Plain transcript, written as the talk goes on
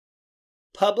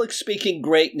Public speaking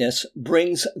greatness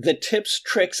brings the tips,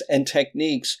 tricks, and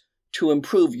techniques to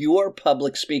improve your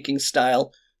public speaking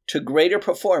style to greater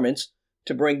performance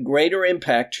to bring greater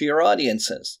impact to your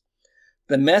audiences.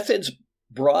 The methods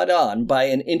brought on by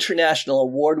an international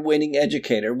award-winning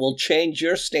educator will change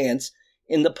your stance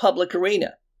in the public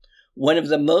arena. One of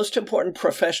the most important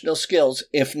professional skills,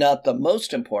 if not the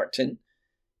most important,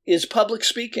 is public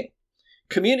speaking.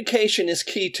 Communication is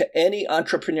key to any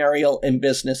entrepreneurial and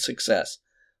business success.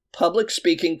 Public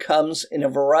speaking comes in a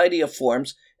variety of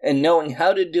forms, and knowing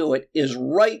how to do it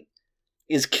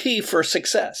is key for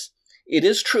success. It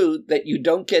is true that you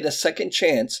don't get a second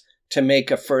chance to make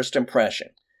a first impression.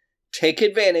 Take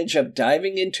advantage of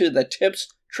diving into the tips,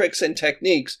 tricks, and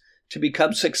techniques to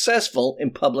become successful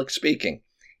in public speaking.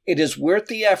 It is worth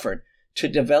the effort to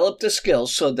develop the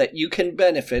skills so that you can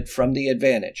benefit from the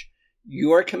advantage.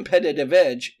 Your competitive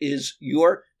edge is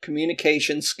your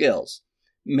communication skills.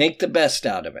 Make the best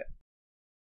out of it.